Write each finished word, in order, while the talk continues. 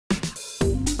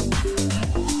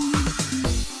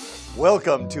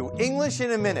Welcome to English in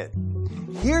a Minute.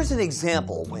 Here's an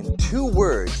example when two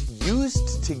words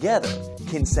used together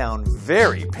can sound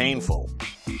very painful.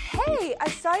 Hey, I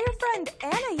saw your friend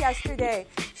Anna yesterday.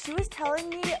 She was telling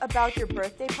me about your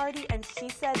birthday party and she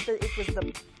said that it was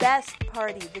the best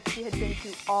party that she had been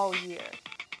to all year.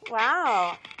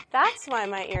 Wow, that's why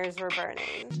my ears were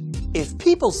burning. If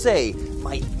people say,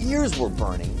 "My ears were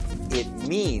burning," it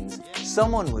means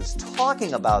someone was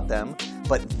talking about them,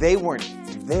 but they weren't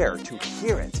there to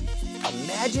hear it.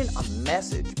 Imagine a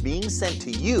message being sent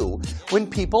to you when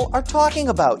people are talking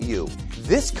about you.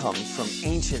 This comes from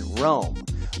ancient Rome,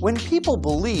 when people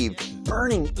believed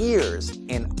burning ears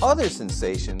and other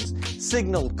sensations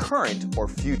signaled current or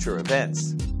future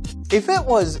events. If it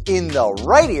was in the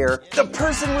right ear, the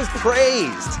person was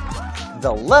praised.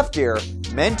 The left ear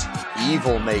meant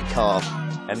evil may come.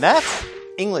 And that's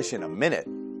English in a Minute.